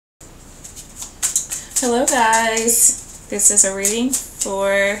Hello guys, this is a reading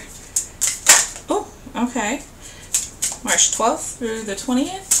for, March 12th through the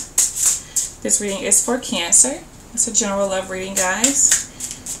 20th. This reading is for Cancer. It's a general love reading, guys.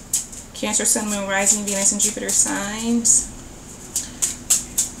 Cancer, Sun, Moon, Rising, Venus, and Jupiter signs.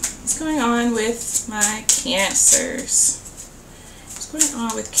 What's going on with my Cancers? What's going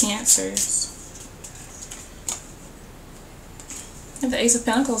on with Cancers? And the Ace of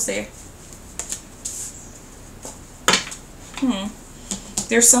Pentacles there.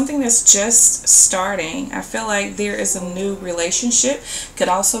 There's something that's just starting. I feel like there is a new relationship. Could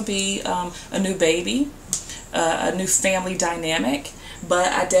also be a new baby, a new family dynamic. But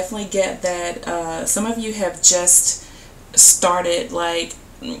I definitely get that some of you have just started like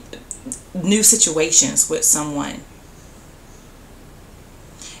new situations with someone.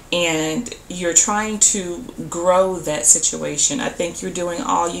 And you're trying to grow that situation. I think you're doing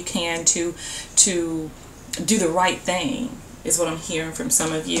all you can to do the right thing, is what I'm hearing from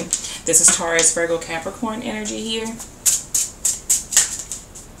some of you. This is Taurus, Virgo, Capricorn energy here.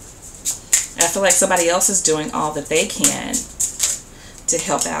 I feel like somebody else is doing all that they can to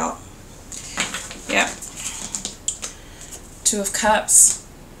help out. Yep. Two of Cups.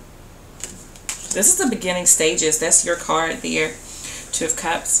 This is the beginning stages. That's your card there. Two of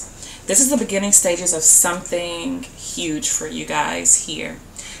Cups. This is the beginning stages of something huge for you guys here.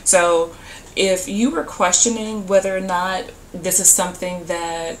 So if you were questioning whether or not this is something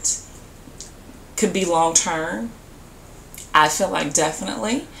that could be long-term, I feel like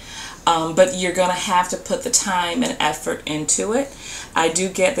definitely. But you're going to have to put the time and effort into it. I do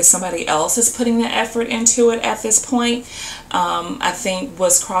get that somebody else is putting the effort into it at this point. I think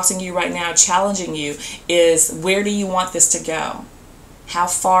what's crossing you right now, challenging you, is where do you want this to go? How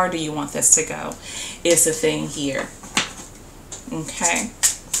far do you want this to go is the thing here. Okay.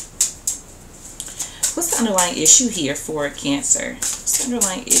 What's the underlying issue here for Cancer? What's the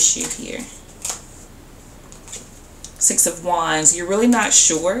underlying issue here? Six of Wands. You're really not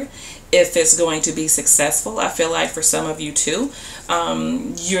sure if it's going to be successful. I feel like for some of you too,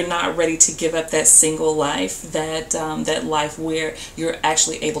 you're not ready to give up that single life, that life where you're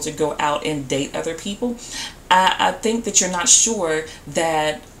actually able to go out and date other people. I think that you're not sure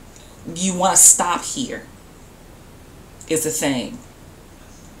that you want to stop here is the thing.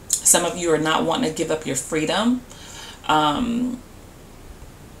 Some of you are not wanting to give up your freedom.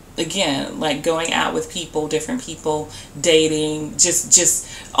 Again, like going out with people, different people, dating, just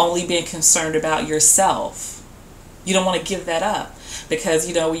only being concerned about yourself. You don't want to give that up because,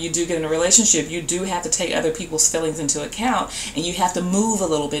 you know, when you do get in a relationship, you do have to take other people's feelings into account and you have to move a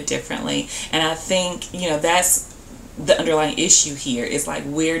little bit differently. And I think, you know, that's the underlying issue here is like,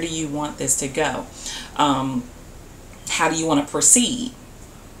 where do you want this to go? How do you want to proceed?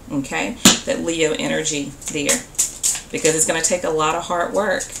 Okay, that Leo energy there, because it's going to take a lot of hard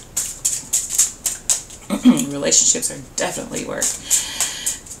work. Relationships are definitely work.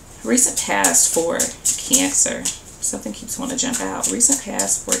 Recent past for Cancer. Something keeps wanting to jump out. Recent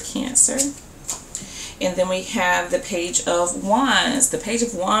past for Cancer. And then we have the Page of Wands. The Page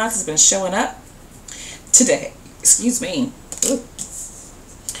of Wands has been showing up today. Excuse me.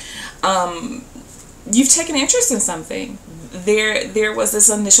 You've taken interest in something. There was this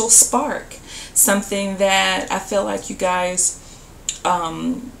initial spark, something that I feel like you guys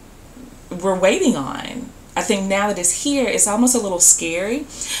were waiting on. I think now that it's here, it's almost a little scary,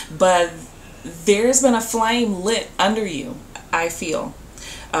 but there's been a flame lit under you, I feel.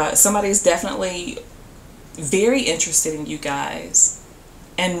 Somebody's definitely very interested in you guys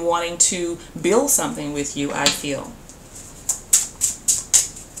and wanting to build something with you, I feel.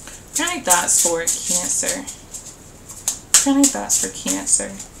 Any thoughts for Cancer? Any thoughts for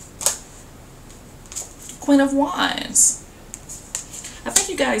Cancer? Queen of Wands. I think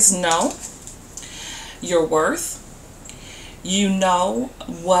you guys know your worth. You know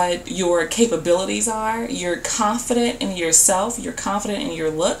what your capabilities are. You're confident in yourself. You're confident in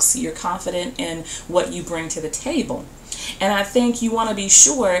your looks. You're confident in what you bring to the table. And I think you want to be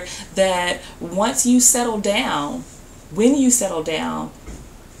sure that once you settle down, when you settle down,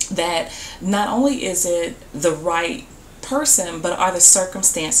 that not only is it the right person, but are the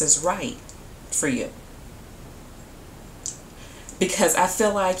circumstances right for you? Because I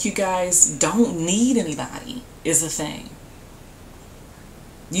feel like you guys don't need anybody is the thing.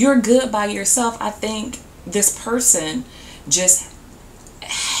 You're good by yourself. I think this person just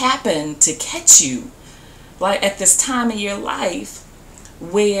happened to catch you like at this time in your life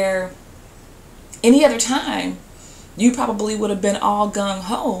where any other time you probably would have been all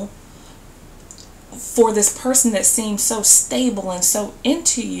gung-ho for this person that seems so stable and so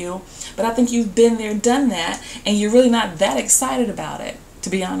into you, but I think you've been there, done that, and you're really not that excited about it, to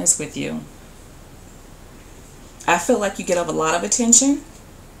be honest with you. I feel like you get a lot of attention.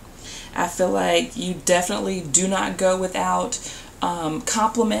 I feel like you definitely do not go without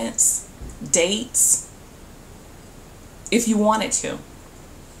compliments, dates, if you wanted to.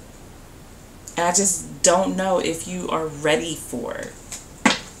 And I just don't know if you are ready for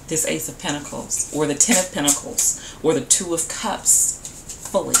this Ace of Pentacles, or the Ten of Pentacles, or the Two of Cups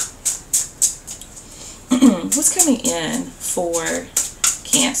fully. What's coming in for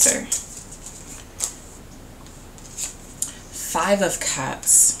Cancer? Five of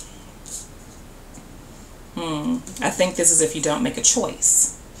Cups. I think this is if you don't make a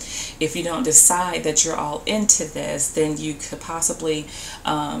choice. If you don't decide that you're all into this, then you could possibly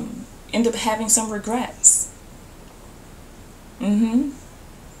end up having some regrets.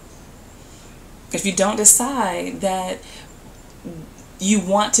 If you don't decide that you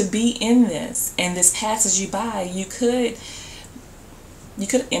want to be in this and this passes you by, you could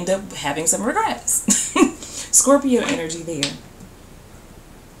end up having some regrets. Scorpio energy there.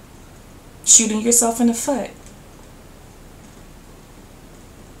 Shooting yourself in the foot.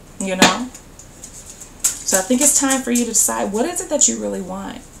 You know? So I think it's time for you to decide, what is it that you really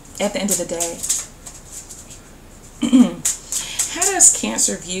want at the end of the day? How does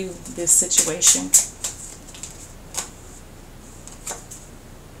Cancer view this situation?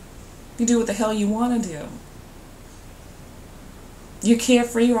 You do what the hell you want to do. You're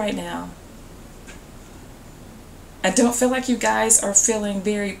carefree right now. I don't feel like you guys are feeling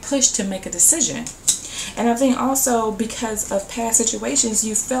very pushed to make a decision. And I think also because of past situations,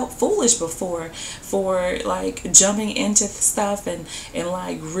 you felt foolish before for like jumping into stuff and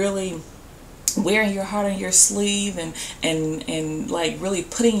like really wearing your heart on your sleeve and like really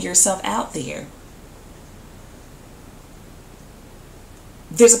putting yourself out there.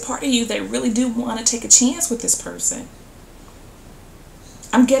 There's a part of you that really do want to take a chance with this person.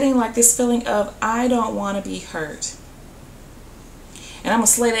 I'm getting like this feeling of, I don't want to be hurt. And I'm going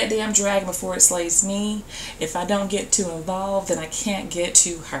to slay that damn dragon before it slays me. If I don't get too involved, then I can't get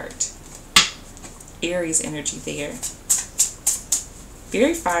too hurt. Aries energy there.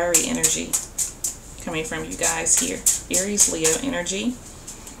 Very fiery energy coming from you guys here. Aries, Leo energy.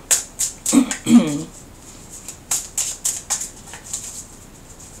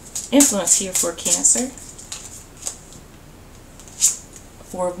 Influence here for Cancer.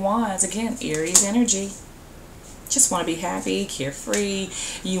 Four of Wands, again, Aries energy. Just want to be happy, carefree.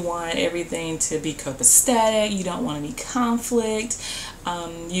 You want everything to be copacetic. You don't want any conflict.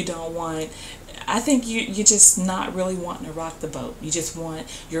 You don't want... I think you're just not really wanting to rock the boat. You just want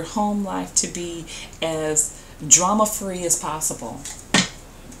your home life to be as drama-free as possible,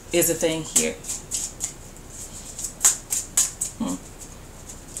 is the thing here.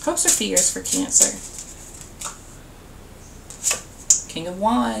 Hopes or fears for Cancer? King of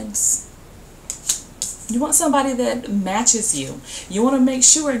Wands. You want somebody that matches you. You want to make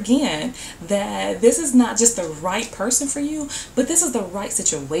sure, again, that this is not just the right person for you, but this is the right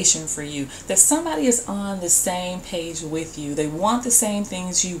situation for you. That somebody is on the same page with you. They want the same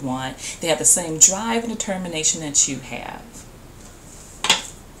things you want. They have the same drive and determination that you have.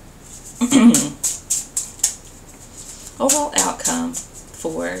 Overall outcome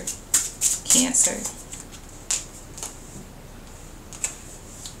for Cancer.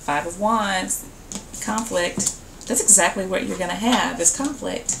 Five of Wands. Conflict. That's exactly what you're going to have, is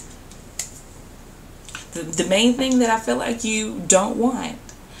conflict. The main thing that I feel like you don't want.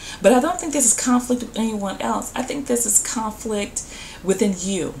 But I don't think this is conflict with anyone else. I think this is conflict within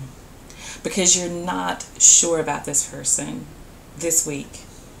you. Because you're not sure about this person this week.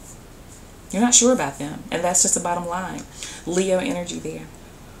 You're not sure about them. And that's just the bottom line. Leo energy there.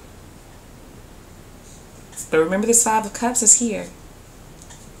 But remember, this Five of Cups is here.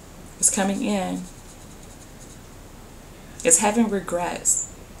 It's coming in. It's having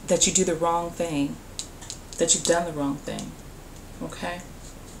regrets that you do the wrong thing, that you've done the wrong thing. Okay?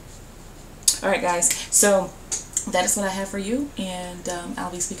 All right, guys. So that is what I have for you, and I'll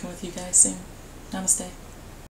be speaking with you guys soon. Namaste.